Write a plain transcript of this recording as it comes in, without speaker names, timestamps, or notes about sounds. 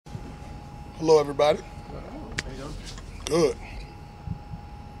Hello, everybody. How you doing? Good.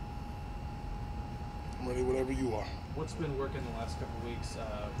 I'm ready whenever you are. What's been working the last couple of weeks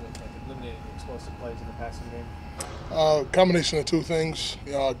with like eliminating the explosive plays in the passing game? Combination of two things.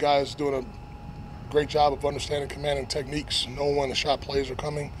 Guys doing a great job of understanding commanding techniques, knowing when the shot plays are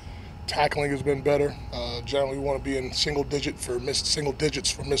coming. Tackling has been better. Generally, we want to be in single digits for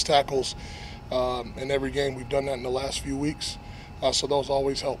missed tackles in every game. We've done that in the last few weeks, so those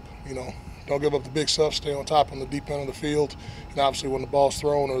always help. Don't give up the big stuff. Stay on top on the deep end of the field, and obviously when the ball's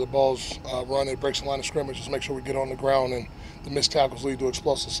thrown or the ball's run, it breaks the line of scrimmage. Just make sure we get on the ground, and the missed tackles lead to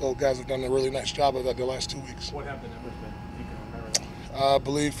explosives. So guys have done a really nice job of that the last 2 weeks. What have the numbers been? If you can remember that. I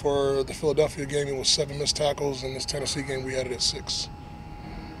believe for the Philadelphia game it was 7 missed tackles, and this Tennessee game we had it at 6.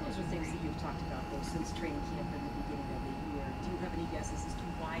 Those are things that you've talked about, though, since training camp in the beginning of the year. Do you have any guesses as to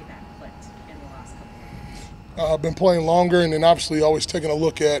why that clicked in the last couple of weeks? I've been playing longer, and then obviously always taking a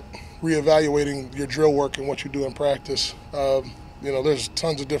look at reevaluating your drill work and what you do in practice. There's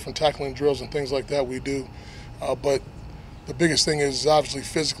tons of different tackling drills and things like that we do, but the biggest thing is obviously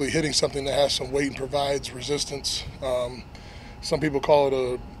physically hitting something that has some weight and provides resistance. Some people call it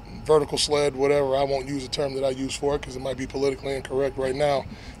a vertical sled, whatever. I won't use a term that I use for it because it might be politically incorrect right now,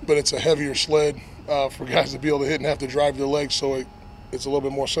 but it's a heavier sled for guys to be able to hit and have to drive their legs, so it's a little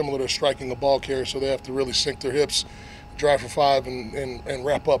bit more similar to striking a ball carrier, so they have to really sink their hips, drive for 5, and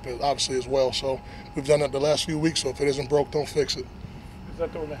wrap up, obviously, as well. So we've done that the last few weeks, so if it isn't broke, don't fix it. Is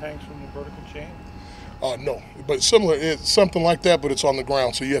that the one that hangs from the vertical chain? No, but similar. It's something like that, but it's on the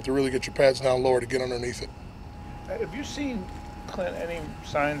ground, so you have to really get your pads down lower to get underneath it. Have you seen, Clint, any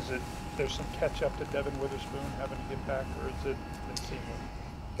signs that there's some catch-up to Devin Witherspoon having to get back, or is it been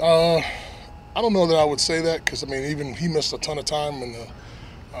seamless? I don't know that I would say that because, even he missed a ton of time in the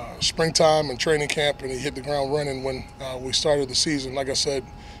springtime and training camp, and he hit the ground running when we started the season. Like I said,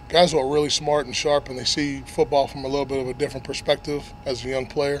 guys who are really smart and sharp and they see football from a little bit of a different perspective as a young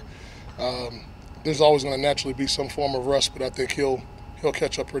player, there's always going to naturally be some form of rust, but I think he'll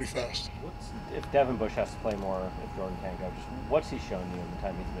catch up pretty fast. If Devin Bush has to play more, if Jordan can't go, what's he shown you in the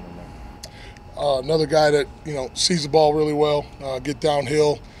time he's been in there? Another guy that sees the ball really well, get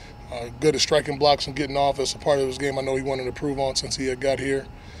downhill, good at striking blocks and getting off. That's a part of his game I know he wanted to improve on since he had got here.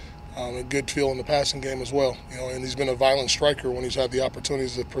 A good feel in the passing game as well, and he's been a violent striker when he's had the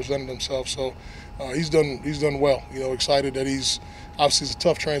opportunities that presented himself. So he's done well. Excited that obviously it's a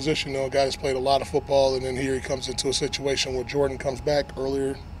tough transition. A guy that's played a lot of football, and then here he comes into a situation where Jordan comes back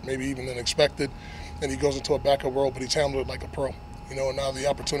earlier, maybe even than expected, and he goes into a backup role, but he's handled it like a pro. And now the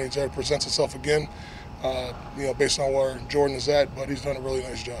opportunity there presents itself again, based on where Jordan is at, but he's done a really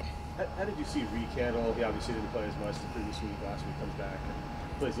nice job. How did you see Reek handle? He obviously didn't play as much the previous week. Last week comes back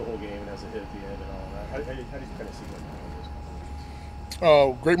and plays the whole game and has a hit at the end and all that. How did you kind of see him in those couple of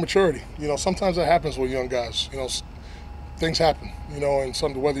weeks? Great maturity. Sometimes that happens with young guys. Things happen.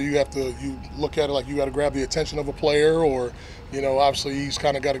 And whether you look at it like you got to grab the attention of a player, or obviously he's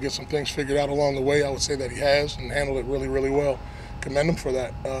kind of got to get some things figured out along the way. I would say that he has and handled it really, really well. Commend him for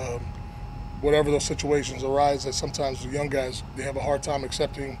that. Whatever those situations arise, that sometimes the young guys, they have a hard time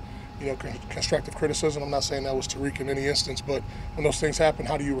accepting constructive criticism. I'm not saying that was Tariq in any instance, but when those things happen,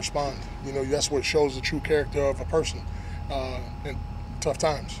 how do you respond? That's what shows the true character of a person in tough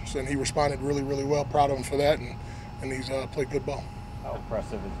times. So, and he responded really, really well. Proud of him for that, and he's played good ball. How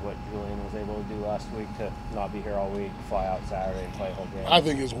impressive is what Julian was able to do last week to not be here all week, fly out Saturday and play a whole game? I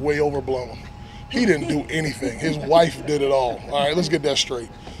think it's way overblown. He didn't do anything. His wife did it all. All right, let's get that straight.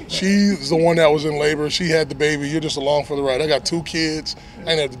 She's the one that was in labor. She had the baby. You're just along for the ride. I got 2 kids. I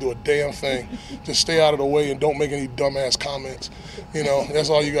didn't have to do a damn thing. Just stay out of the way and don't make any dumbass comments. That's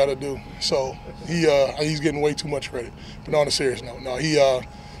all you got to do. So he's getting way too much credit. But on a serious note, no, he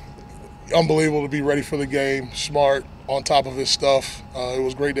unbelievable to be ready for the game, smart, on top of his stuff. It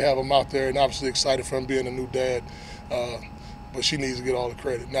was great to have him out there, and obviously excited for him being a new dad. But she needs to get all the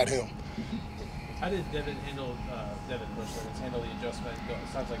credit, not him. How did Devin Bush handle the adjustment?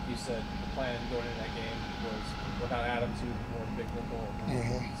 It sounds like you said the plan going into that game was without Adams, he would be more big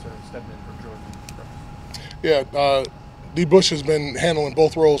nickel, sort of stepping in for Jordan. Yeah, D. Bush has been handling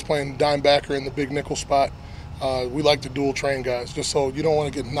both roles, playing dime backer in the big nickel spot. We like to dual train guys, just so you don't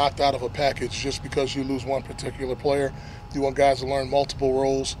want to get knocked out of a package just because you lose one particular player. You want guys to learn multiple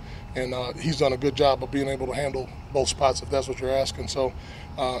roles, and he's done a good job of being able to handle both spots, if that's what you're asking. So,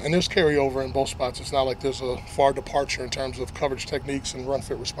 and there's carryover in both spots. It's not like there's a far departure in terms of coverage techniques and run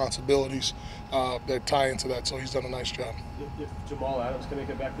fit responsibilities that tie into that. So he's done a nice job. If Jamal Adams can make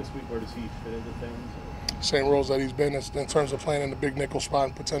it back this week, where does he fit into things? Same roles that he's been in terms of playing in the big nickel spot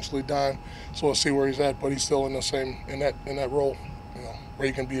and potentially dime. So we'll see where he's at, but he's still in the same in that role. where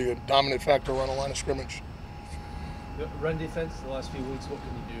he can be a dominant factor around the line of scrimmage. The run defense the last few weeks, what can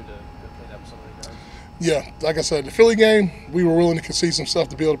you do to clean up some of the guys? Yeah, like I said, the Philly game, we were willing to concede some stuff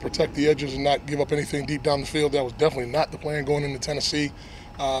to be able to protect the edges and not give up anything deep down the field. That was definitely not the plan going into Tennessee.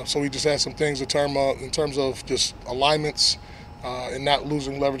 So we just had some things in terms of just alignments and not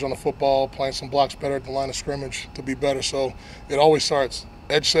losing leverage on the football, playing some blocks better at the line of scrimmage to be better. So it always starts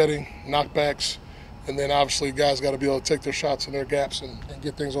edge setting, knockbacks, and then obviously guys got to be able to take their shots in their gaps and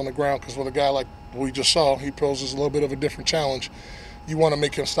get things on the ground, because with a guy like we just saw, he poses a little bit of a different challenge. You want to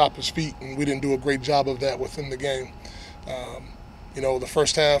make him stop his feet, and we didn't do a great job of that within the game. The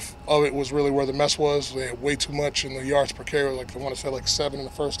first half of it was really where the mess was. They had way too much in the yards per carry. I want to say 7 in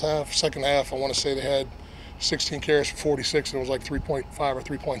the first half. Second half, I want to say they had 16 carries for 46, and it was like 3.5 or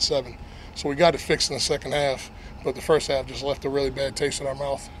 3.7. So we got it fixed in the second half, but the first half just left a really bad taste in our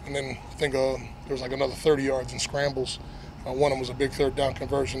mouth. And then I think there was like another 30 yards in scrambles. One of them was a big third down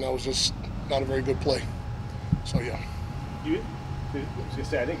conversion. That was just not a very good play. So, yeah. I was going to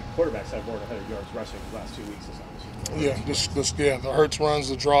say, I think quarterbacks have more than 100 yards rushing the last 2 weeks. The Hurtt runs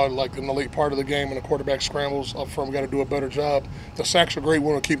the draw like in the late part of the game, and the quarterback scrambles up front. We got to do a better job. The sacks are great.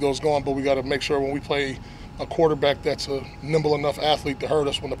 We want to keep those going, but we got to make sure when we play a quarterback that's a nimble enough athlete to hurt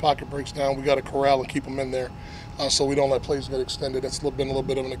us when the pocket breaks down, we got to corral and keep them in there so we don't let plays get extended. That's been a little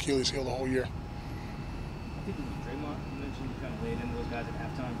bit of an Achilles heel the whole year. I think it was Draymond. You mentioned you kind of laid into those guys at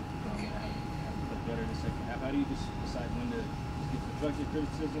halftime. Have to play better in the second half. How do you just decide when to give constructive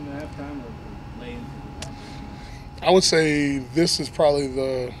criticism at halftime or lay into the half? I would say this is probably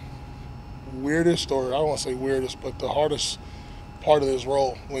the weirdest, or I don't want to say weirdest, but the hardest part of this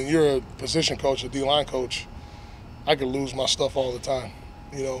role. When you're a position coach, a D-line coach, I could lose my stuff all the time,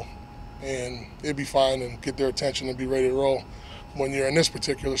 and it'd be fine and get their attention and be ready to roll. When you're in this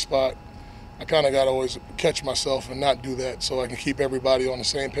particular spot, I kind of got to always catch myself and not do that so I can keep everybody on the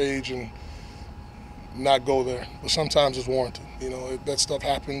same page and not go there. But sometimes it's warranted. That stuff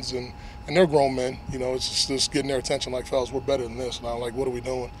happens, and they're grown men. It's just getting their attention like, fellas, we're better than this. And I'm like, what are we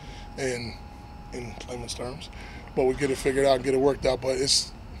doing? And in layman's terms. But we get it figured out and get it worked out. But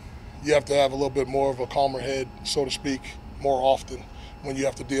you have to have a little bit more of a calmer head, so to speak, more often when you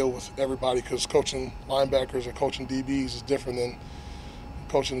have to deal with everybody, because coaching linebackers and coaching DBs is different than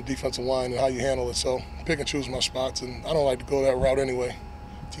coaching the defensive line and how you handle it. So pick and choose my spots, and I don't like to go that route anyway.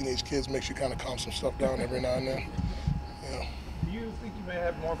 Teenage kids makes you kind of calm some stuff down every now and then. Do you think you may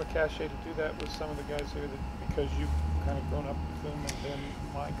have more of a cachet to do that with some of the guys here because you've kind of grown up with them and been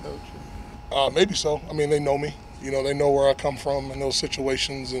line coach? Maybe so. I mean, they know me. They know where I come from in those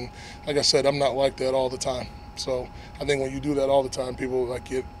situations. And like I said, I'm not like that all the time. So I think when you do that all the time, people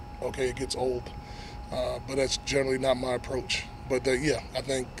it gets old. But that's generally not my approach. But I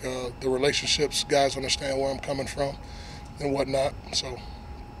think the relationships, guys understand where I'm coming from and whatnot. So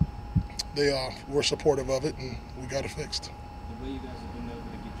we're supportive of it, and we got it fixed. The way you guys have been able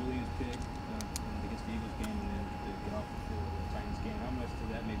to get Julian's pick against the Eagles game and then to get off the field of the Titans game, how much did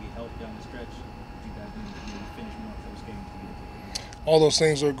that maybe help down the stretch? Did you guys maybe finish more close games to get it? All those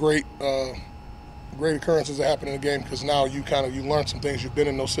things are great occurrences that happen in the game, because now you learn some things. You've been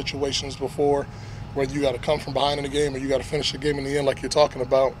in those situations before, whether you got to come from behind in the game or you got to finish the game in the end like you're talking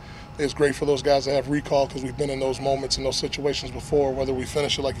about. It's great for those guys to have recall, because we've been in those moments in those situations before, whether we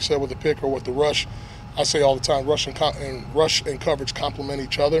finish it, like you said, with the pick or with the rush. I say all the time, rush and coverage complement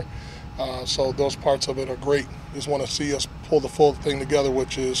each other. So those parts of it are great. Just want to see us pull the full thing together,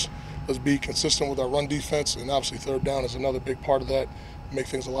 which is let's be consistent with our run defense, and obviously third down is another big part of that. Make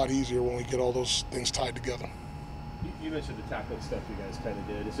things a lot easier when we get all those things tied together. You mentioned the tackling stuff you guys kind of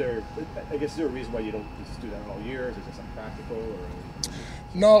did. Is there a reason why you don't just do that all year? Is it just unpractical? Or?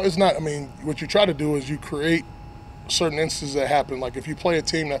 No, it's not. I mean, what you try to do is you create certain instances that happen. Like if you play a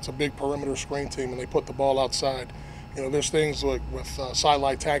team that's a big perimeter screen team and they put the ball outside, there's things like with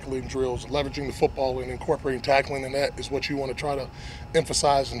sideline tackling drills, leveraging the football and incorporating tackling, and that is what you want to try to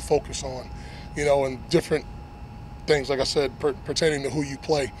emphasize and focus on, and different things, like I said, pertaining to who you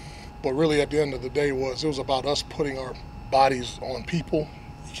play. But really at the end of the day it was about us putting our bodies on people.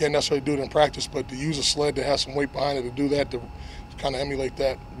 You can't necessarily do it in practice, but to use a sled that has some weight behind it, to do that, to kind of emulate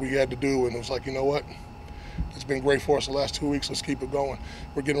that, we had to do. And it was like, you know what? It's been great for us the last 2 weeks. Let's keep it going.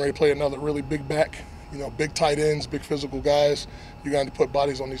 We're getting ready to play another really big back, big tight ends, big physical guys. You're going to put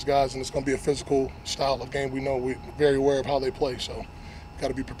bodies on these guys, and it's going to be a physical style of game. We're very aware of how they play, so got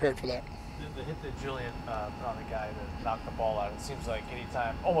to be prepared for that. The hit that Julian put on the guy that knocked the ball out, it seems like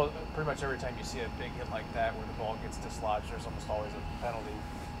anytime, almost pretty much every time you see a big hit like that where the ball gets dislodged, there's almost always a penalty.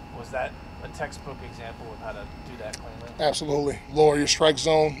 Was that a textbook example of how to do that cleanly? Absolutely. Lower your strike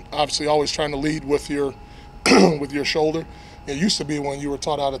zone. Obviously always trying to lead with your with your shoulder. It used to be when you were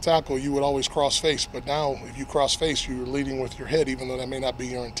taught how to tackle, you would always cross face, but now if you cross face, you're leading with your head, even though that may not be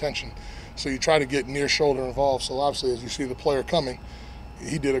your intention. So you try to get near shoulder involved. So obviously, as you see the player coming,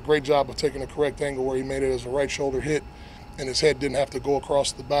 he did a great job of taking a correct angle where he made it as a right shoulder hit, and his head didn't have to go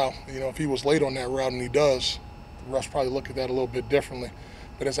across the bow. You know, if he was late on that route, and he does, the refs probably look at that a little bit differently.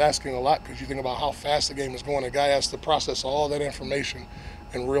 But it's asking a lot because you think about how fast the game is going. A guy has to process all that information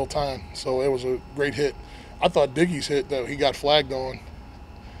in real time. So it was a great hit. I thought Diggy's hit that he got flagged on,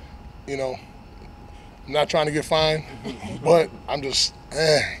 you know, I'm not trying to get fined, but I'm just,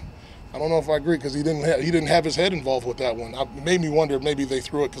 I don't know if I agree because he didn't have his head involved with that one. It made me wonder if maybe they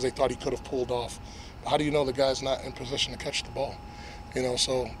threw it because they thought he could have pulled off. How do you know the guy's not in position to catch the ball? You know,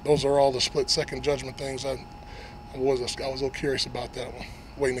 so those are all the split-second judgment things. I was a little curious about that one,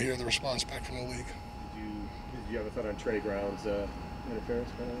 waiting to hear the response back from the league. Did you have a thought on Trey Brown's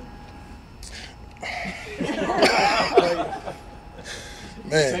interference penalty?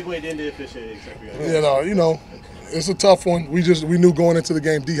 Man, Segued into officiating. You know, it's a tough one. We knew going into the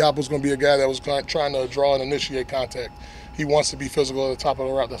game, D-Hop was going to be a guy that was trying to draw and initiate contact. He wants to be physical at the top of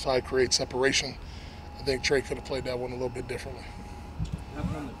the route. That's how he creates separation. I think Trey could have played that one a little bit differently. How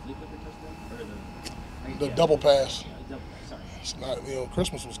about on the flip of the touchdown? Or The double pass. Double pass, sorry. It's not, you know,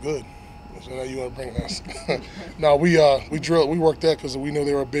 Christmas was good. So now you want to bring this? No, we worked that because we knew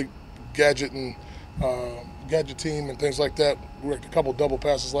they were a big gadget team and things like that. We worked a couple double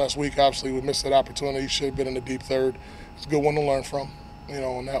passes last week. Obviously, we missed that opportunity. He should have been in the deep third. It's a good one to learn from, you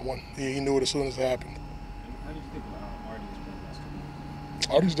know, on that one. He knew it as soon as it happened. How do you think about Artie's playing last couple of weeks?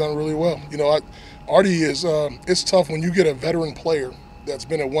 Artie's done really well. You know, Artie is, it's tough when you get a veteran player that's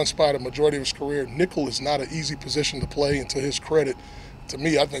been at one spot a majority of his career. Nickel is not an easy position to play, and to his credit, to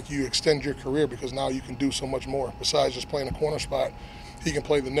me, I think you extend your career because now you can do so much more. Besides just playing a corner spot, he can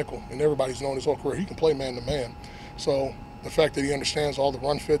play the nickel, and everybody's known his whole career. He can play man-to-man. So the fact that he understands all the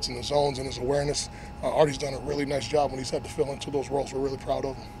run fits and the zones and his awareness, Artie's done a really nice job when he's had to fill into those roles. We're really proud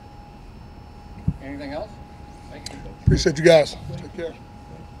of him. Anything else? Thank you. Appreciate you guys. Take care.